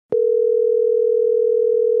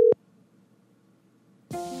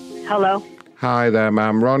Hello. Hi there,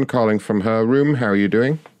 ma'am. Ron calling from her room. How are you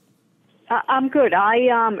doing? I'm good.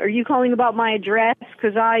 Are you calling about my address?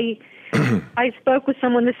 Because I spoke with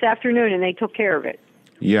someone this afternoon and they took care of it.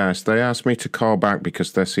 Yes, they asked me to call back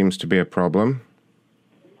because there seems to be a problem.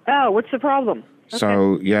 Oh, what's the problem?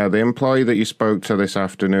 So, yeah, the employee that you spoke to this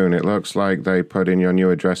afternoon, it looks like they put in your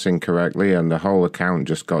new address incorrectly and the whole account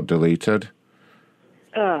just got deleted.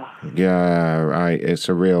 Oh. Yeah, right. It's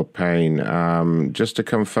a real pain. Just to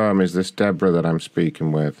confirm, is this Deborah that I'm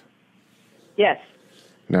speaking with? Yes.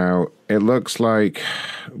 Now, it looks like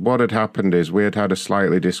what had happened is we had a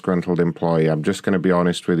slightly disgruntled employee. I'm just going to be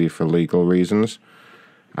honest with you for legal reasons.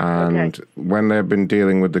 And when they've been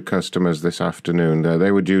dealing with the customers this afternoon,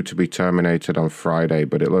 they were due to be terminated on Friday,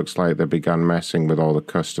 but it looks like they began messing with all the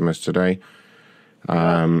customers today.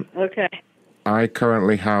 Okay. I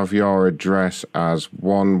currently have your address as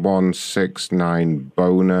 1169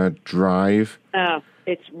 Boner Drive. Oh,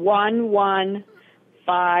 it's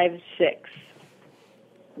 1156.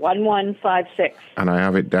 1156. And I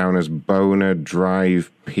have it down as Boner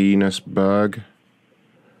Drive, Penisburg.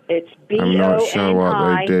 It's B-O-N-I. I'm not sure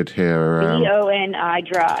what they did here. B-O-N-I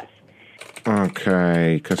Drive.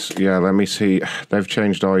 Okay, because, yeah, let me see. They've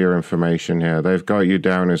changed all your information here. They've got you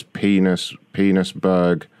down as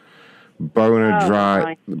Penisburg, Boner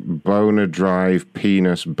Drive,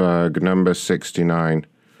 Penisburg, number 69.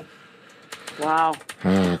 Wow.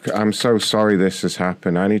 Oh, I'm so sorry this has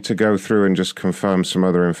happened. I need to go through and just confirm some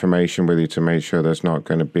other information with you to make sure there's not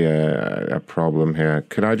going to be a problem here.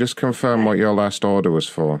 Could I just confirm what your last order was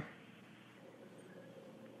for?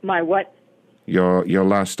 My what? Your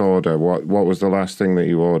last order. What was the last thing that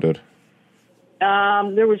you ordered?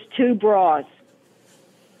 There was 2 bras.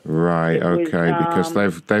 Right. Okay. Because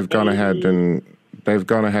they've gone ahead and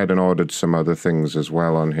ordered some other things as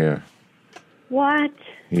well on here. What?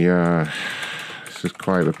 Yeah. This is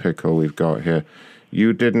quite a pickle we've got here.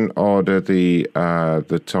 You didn't order the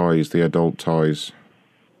toys, the adult toys,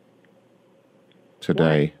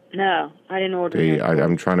 today. What? No, I didn't order.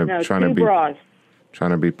 I'm trying to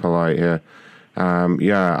be polite here.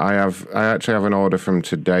 Yeah, I actually have an order from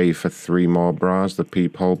today for 3 more bras, the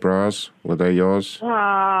peephole bras. Were they yours?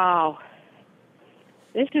 Wow,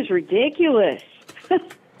 this is ridiculous.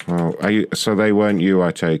 Oh, so they weren't you,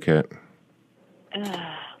 I take it.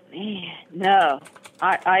 Oh, man, no.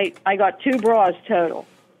 I got 2 bras total.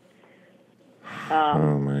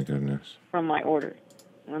 Oh my goodness. From my order.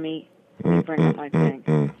 Let me bring up my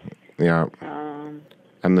thing. Yeah.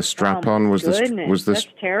 And the strap-on was this? That's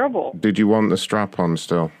terrible. Did you want the strap-on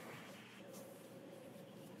still?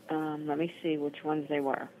 Let me see which ones they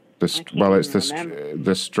were. It's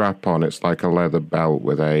the strap-on. It's like a leather belt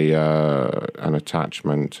with an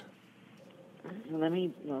attachment. Let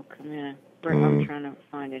me look. I'm trying to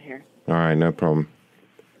find it here. All right, no problem.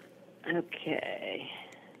 Okay.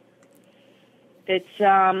 It's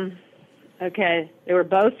okay. They were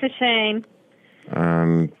both the same.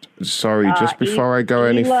 Sorry, just before I go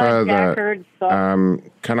any further,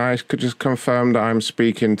 can I just confirm that I'm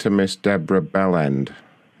speaking to Miss Deborah Bellend?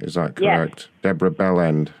 Is that correct? Yes. Deborah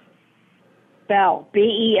Bellend. Bell,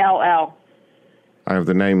 B-E-L-L. I have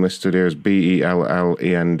the name listed here as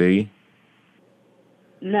B-E-L-L-E-N-D.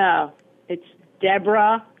 No, it's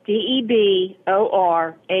Deborah, D-E-B-O-R-A-H.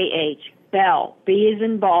 Bell, B as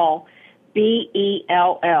in ball,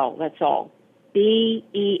 B-E-L-L. That's all.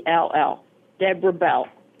 B-E-L-L. Deborah Bell.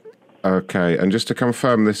 Okay, and just to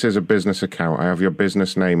confirm, this is a business account. I have your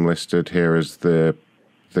business name listed here as the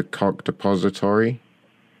Cock Depository.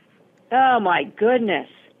 Oh, my goodness.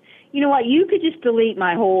 You know what? You could just delete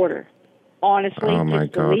my whole order. Honestly, oh my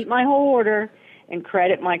just delete my whole order and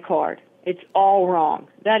credit my card. It's all wrong.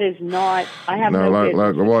 That is not... I have no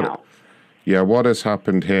business account. Yeah, what has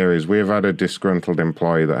happened here is we've had a disgruntled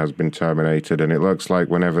employee that has been terminated, and it looks like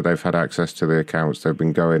whenever they've had access to the accounts, they've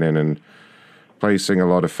been going in and placing a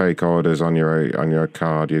lot of fake orders on your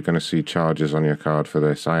card. You're going to see charges on your card for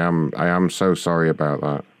this. I am so sorry about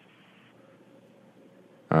that.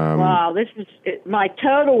 Wow, my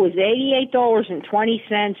total was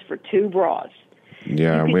 $88.20 for 2 bras.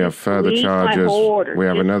 Yeah, and we have further charges. We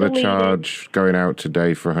have another charge going out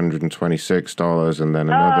today for $126, and then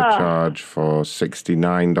another charge for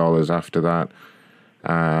 $69 after that.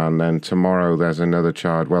 And then tomorrow there's another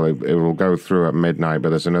charge. Well, it will go through at midnight, but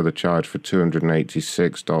there's another charge for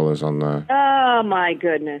 $286 on there. Oh, my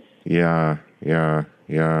goodness. Yeah.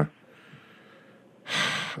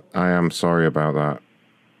 I am sorry about that.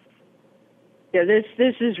 Yeah, this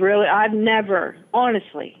is really, I've never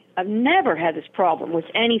had this problem with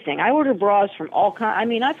anything. I order bras from all kinds. I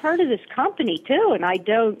mean, I've heard of this company, too, and I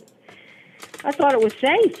thought it was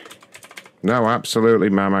safe. No, absolutely,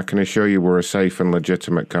 ma'am. I can assure you we're a safe and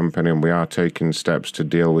legitimate company, and we are taking steps to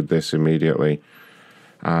deal with this immediately.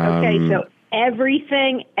 Okay, so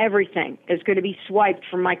everything is going to be swiped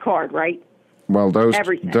from my card, right? Well,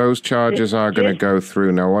 those charges are going to go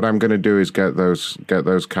through. Now, what I'm going to do is get those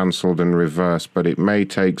cancelled and reversed, but it may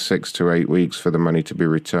take 6 to 8 weeks for the money to be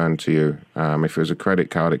returned to you. If it was a credit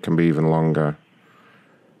card, it can be even longer.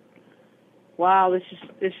 Wow,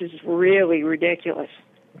 this is really ridiculous.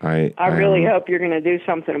 I really hope you're going to do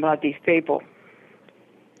something about these people.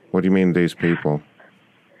 What do you mean, these people?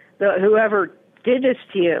 Whoever did this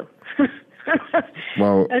to you.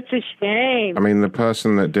 Well, that's a shame. I mean, the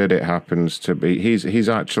person that did it happens to be, he's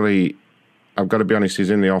actually, I've got to be honest, he's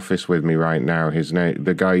in the office with me right now. His name,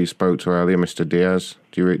 the guy you spoke to earlier, Mr. Diaz.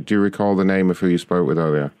 Do you recall the name of who you spoke with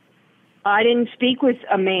earlier? I didn't speak with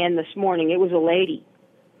a man this morning. It was a lady.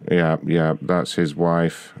 Yeah, that's his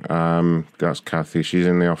wife. That's Kathy. She's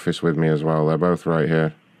in the office with me as well. They're both right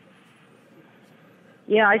here.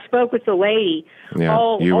 Yeah, I spoke with the lady. Yeah,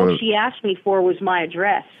 all she asked me for was my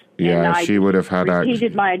address. Yeah, she would have had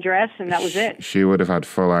repeated my address, and that was it. She would have had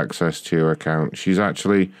full access to your account. She's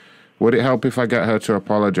actually. Would it help if I get her to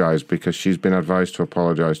apologize, because she's been advised to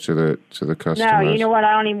apologize to the customers? No, you know what?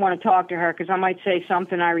 I don't even want to talk to her because I might say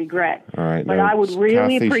something I regret. All right, but I would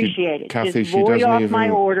really appreciate it. Kathy, just void off my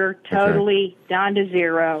order totally down to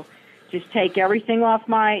zero. Just take everything off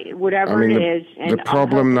my whatever it is. And the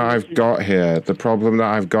problem that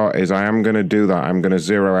I've got is I am going to do that. I'm going to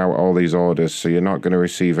zero out all these orders, so you're not going to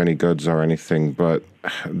receive any goods or anything. But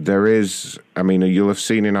there is, I mean, you'll have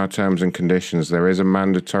seen in our terms and conditions, there is a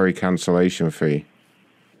mandatory cancellation fee.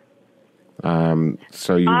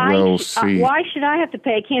 So you will see. Why should I have to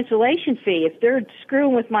pay a cancellation fee if they're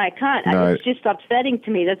screwing with my account? No, it's just upsetting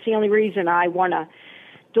to me. That's the only reason I want to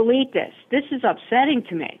delete this. This is upsetting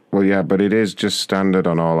to me. Well, yeah, but it is just standard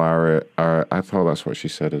on all our I thought that's what she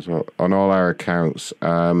said as well. On all our accounts,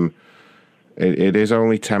 it is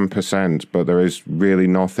only 10%, but there is really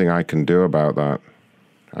nothing I can do about that.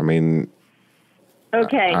 I mean...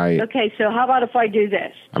 Okay, so how about if I do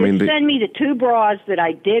this? Send me the 2 bras that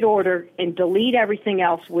I did order and delete everything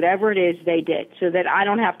else, whatever it is they did, so that I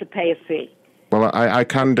don't have to pay a fee. Well, I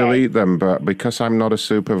can delete them, but because I'm not a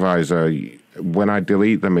supervisor, when I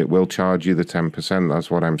delete them, it will charge you the 10%. That's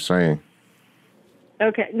what I'm saying.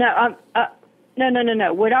 Okay. No.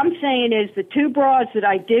 What I'm saying is the 2 bras that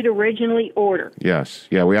I did originally order. Yes.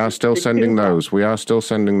 Yeah, we are still sending those. We are still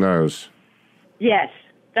sending those. Yes.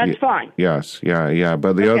 That's fine. Yes. Yeah.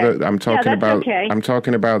 But the other, I'm talking about. Okay. I'm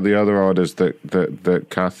talking about the other orders that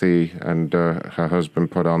Kathy and her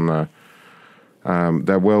husband put on there.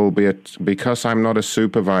 There will be because I'm not a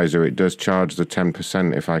supervisor, it does charge the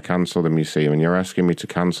 10% if I cancel them, you see. When you're asking me to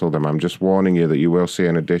cancel them, I'm just warning you that you will see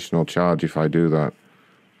an additional charge if I do that.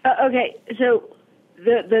 Okay, so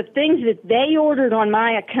the things that they ordered on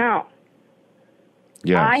my account,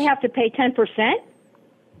 yes. I have to pay 10%?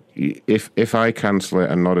 If I cancel it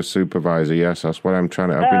and not a supervisor, yes, that's what I've been trying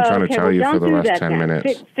to tell you for the last 10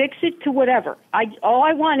 minutes. Fix it to whatever. All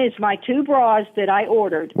I want is my 2 bras that I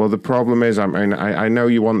ordered. Well, the problem is, I know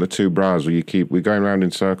you want the 2 bras. We're going around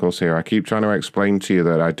in circles here. I keep trying to explain to you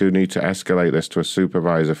that I do need to escalate this to a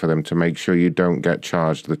supervisor for them to make sure you don't get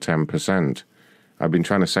charged the 10%. I've been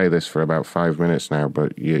trying to say this for about 5 minutes now,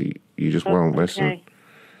 but you just won't listen.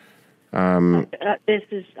 I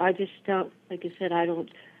just don't, like I said, I don't...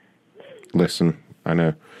 Listen, I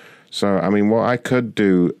know. So, I mean, what I could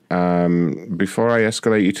do, before I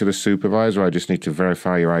escalate you to the supervisor, I just need to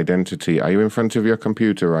verify your identity. Are you in front of your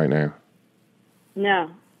computer right now?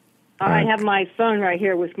 No. I have my phone right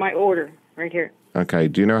here with my order, right here. Okay.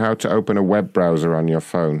 Do you know how to open a web browser on your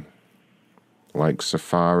phone? Like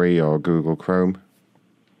Safari or Google Chrome?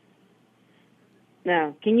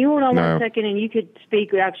 No. Can you hold on 1 second and you could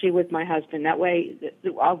speak actually with my husband? That way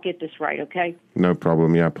I'll get this right, okay? No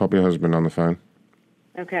problem. Yeah, pop your husband on the phone.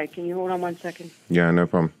 Okay. Can you hold on 1 second? Yeah, no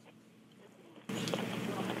problem.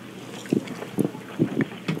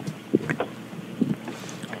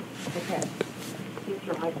 Okay. He's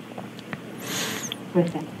right.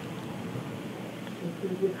 Listen.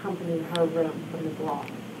 This is the company in her room from the blog.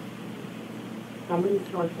 Somebody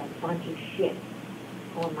throws a bunch of shit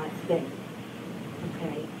on my thing.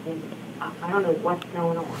 Okay, and I don't know what's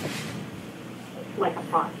going on. It's like a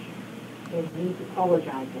bunch. And he's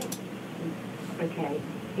apologizing. Okay,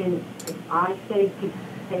 and if I say to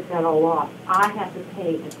take that all off, I have to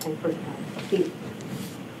pay a 10% fee.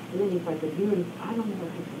 And then he's like, I don't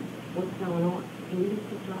know what's going on. Can you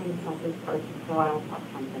just try and help this person so I don't fuck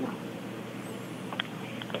something up?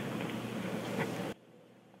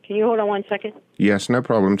 Can you hold on 1 second? Yes, no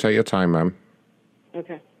problem. Take your time, ma'am.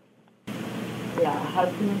 Okay. Yeah,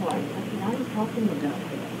 husband and wife. I said, I was talking about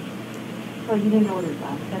this. Oh, you didn't order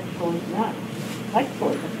that. That's toys. No. Like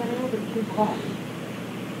toys. I said, I ordered 2 cars.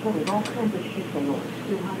 So there's all kinds of shit they ordered.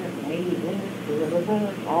 280 this,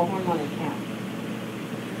 all one on account.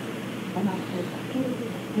 And I said, I can't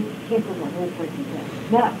do the whole freaking thing.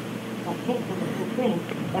 No, I can't do the whole thing.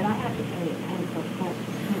 And I have to pay a 10%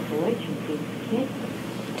 cancellation fee to cancel.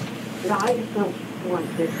 But I just don't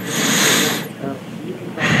want this to so you can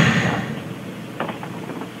buy that stuff.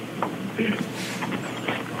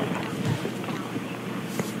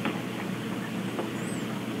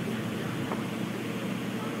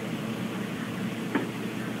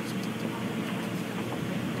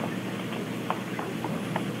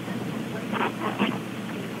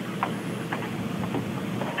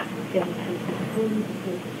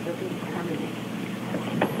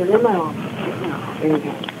 So they're my office. No, there you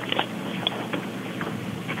go.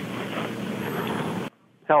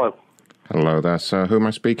 Hello. Hello there, sir. Who am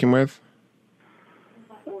I speaking with?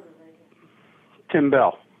 Tim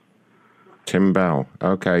Bell. Tim Bell.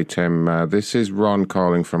 Okay, Tim. This is Ron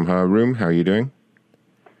calling from her room. How are you doing?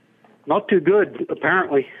 Not too good,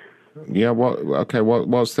 apparently. Yeah.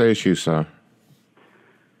 What's the issue, sir?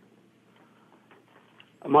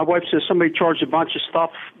 My wife says somebody charged a bunch of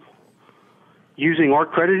stuff using our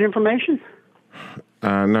credit information.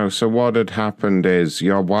 No. So what had happened is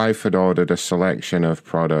your wife had ordered a selection of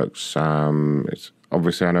products. It's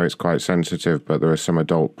obviously, I know it's quite sensitive, but there are some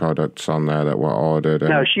adult products on there that were ordered.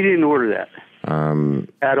 No, she didn't order that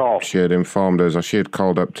at all. She had informed us, or she had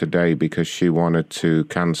called up today because she wanted to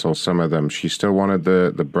cancel some of them. She still wanted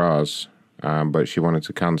the bras, but she wanted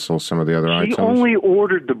to cancel some of the other items. She only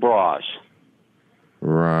ordered the bras.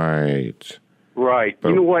 Right. Right. But,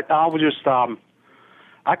 you know what? I'll just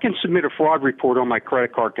I can submit a fraud report on my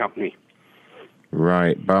credit card company.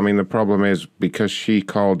 Right. But I mean, the problem is because she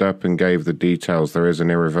called up and gave the details, there is an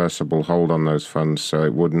irreversible hold on those funds, so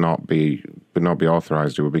it would not be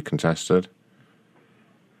authorized. It would be contested.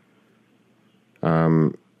 I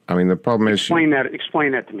mean, the problem is... Explain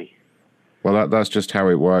that to me. Well, that's just how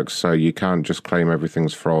it works. So you can't just claim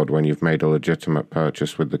everything's fraud when you've made a legitimate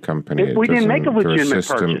purchase with the company. We didn't make a legitimate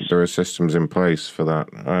purchase. There are systems in place for that.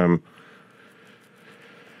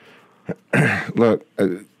 Look,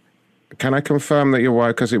 can I confirm that your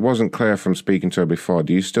wife, because it wasn't clear from speaking to her before,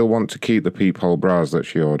 do you still want to keep the peephole bras that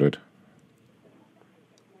she ordered?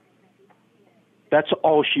 That's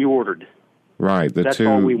all she ordered. Right, the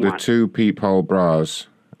two peephole bras.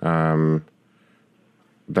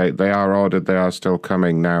 They are ordered. They are still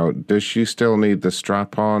coming now. Does she still need the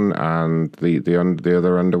strap-on and the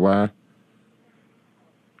other underwear?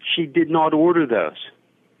 She did not order those.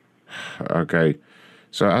 Okay,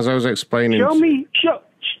 so as I was explaining, show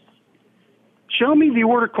me the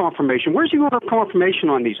order confirmation. Where's the order confirmation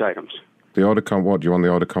on these items? The order what do you want? The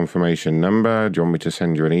order confirmation number? Do you want me to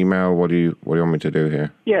send you an email? What do you want me to do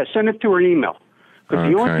here? Yeah, send it to her email. Because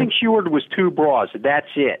the only thing she ordered was 2 bras. That's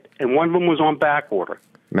it, and one of them was on back order.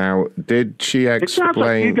 Now, did she explain... It sounds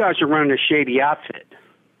like you guys are running a shady outfit.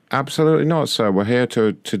 Absolutely not, sir. We're here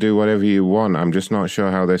to do whatever you want. I'm just not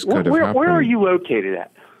sure how this could have happened. Where are you located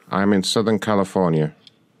at? I'm in Southern California.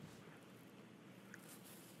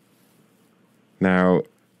 Now,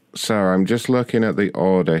 sir, I'm just looking at the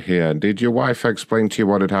order here. Did your wife explain to you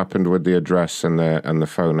what had happened with the address and the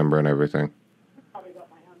phone number and everything?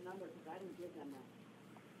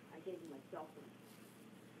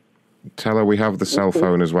 Tell her we have the cell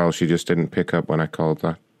phone as well. She just didn't pick up when I called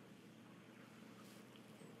that.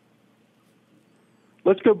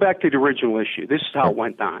 Let's go back to the original issue. This is how it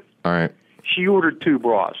went down. All right. She ordered 2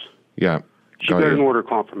 bras. Yeah. She got an order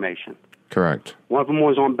confirmation. Correct. One of them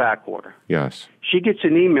was on back order. Yes. She gets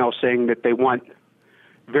an email saying that they want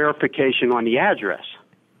verification on the address,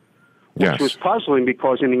 which was puzzling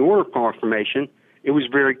because in the order confirmation, it was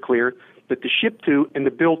very clear that the ship to and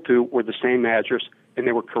the bill to were the same address, and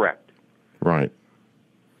they were correct. Right.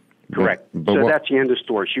 Correct. But so that's the end of the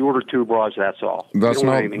story. She ordered 2 bras. That's all. That's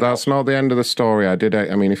not the end of the story. I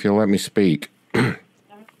mean, if you'll let me speak,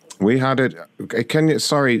 we had it.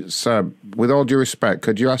 Sorry, sir. With all due respect,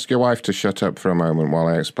 could you ask your wife to shut up for a moment while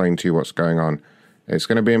I explain to you what's going on? It's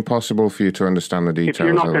going to be impossible for you to understand the details. If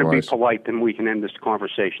you're not going to be polite, then we can end this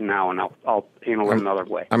conversation now, and I'll handle it another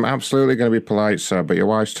way. I'm absolutely going to be polite, sir. But your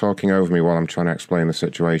wife's talking over me while I'm trying to explain the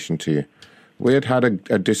situation to you. We had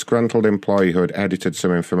a disgruntled employee who had edited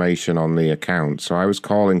some information on the account, so I was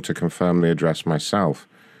calling to confirm the address myself.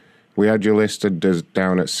 We had you listed as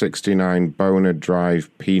down at 69 Boner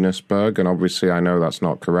Drive, Penisburg, and obviously I know that's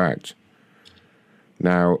not correct.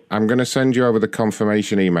 Now, I'm going to send you over the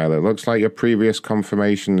confirmation email. It looks like your previous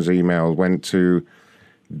confirmations email went to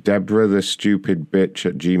Deborah the stupid bitch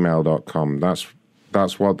at gmail.com.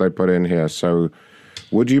 That's what they put in here. So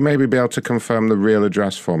would you maybe be able to confirm the real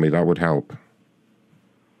address for me? That would help.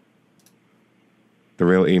 The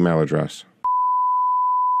real email address.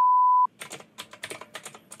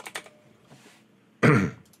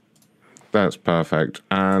 That's perfect.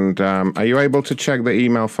 And are you able to check the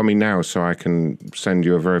email for me now so I can send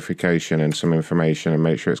you a verification and some information and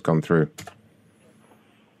make sure it's gone through?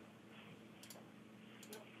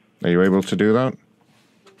 Are you able to do that?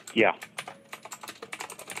 Yeah.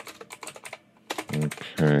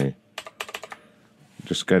 Okay.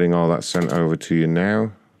 Just getting all that sent over to you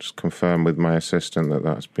now. Just confirm with my assistant that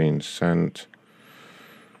that's been sent.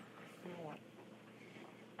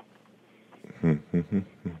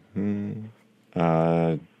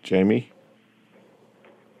 Jamie?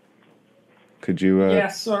 Could you...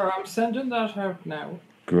 Yes, sir. I'm sending that out now.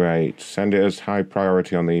 Great. Send it as high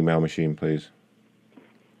priority on the email machine, please.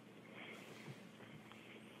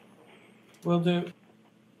 Will do.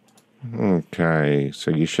 Okay.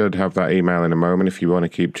 So you should have that email in a moment if you want to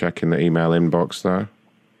keep checking the email inbox there.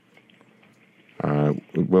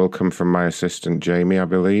 It will come from my assistant, Jamie, I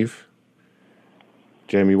believe.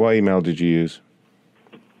 Jamie, what email did you use?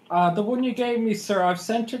 The one you gave me, sir. I've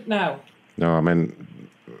sent it now. No, I meant...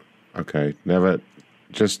 Okay, never...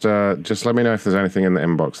 Just let me know if there's anything in the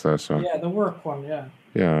inbox there, sir. Yeah, the work one, yeah.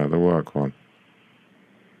 Yeah, the work one.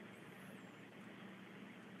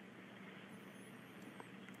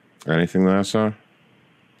 Anything there, sir?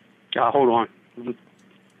 Hold on.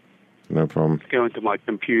 No problem. Go into my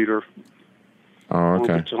computer. Oh,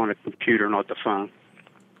 okay. It's on a computer, not the phone.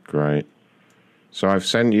 Great. So I've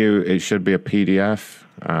sent you, it should be a PDF,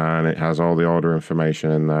 and it has all the order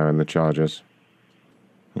information in there and the charges.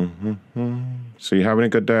 So you having a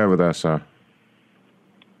good day over there, sir?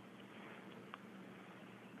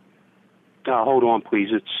 Hold on, please.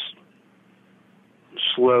 It's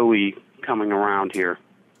slowly coming around here.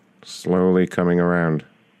 Slowly coming around.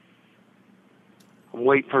 I'm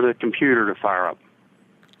waiting for the computer to fire up.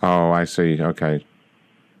 Oh, I see. Okay.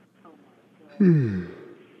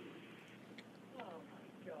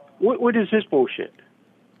 What is this bullshit?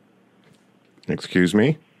 Excuse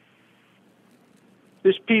me?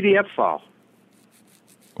 This PDF file.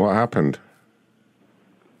 What happened?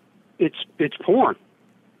 It's porn.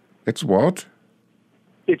 It's what?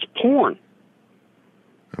 It's porn.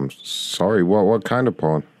 I'm sorry. What kind of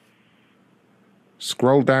porn?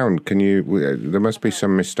 Scroll down. Can you... There must be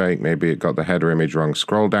some mistake. Maybe it got the header image wrong.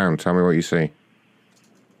 Scroll down. Tell me what you see.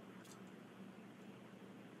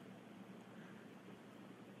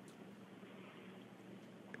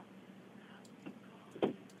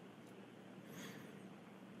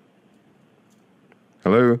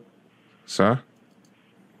 Hello? Sir?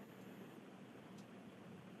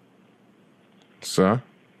 Sir?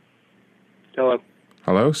 Hello.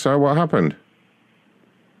 Hello, sir? What happened?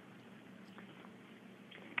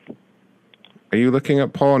 Are you looking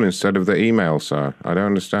at porn instead of the email, sir? I don't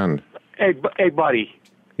understand. Hey, buddy.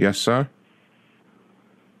 Yes, sir?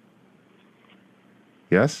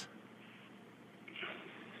 Yes?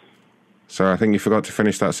 Sir, I think you forgot to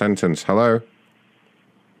finish that sentence. Hello?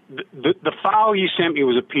 The file you sent me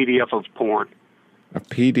was a PDF of porn. A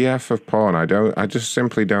PDF of porn? I just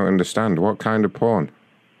simply don't understand. What kind of porn?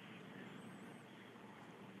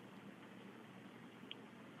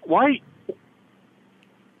 Why?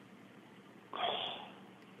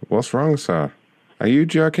 What's wrong, sir? Are you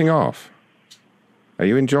jerking off? Are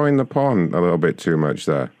you enjoying the porn a little bit too much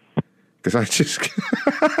there? Because I just...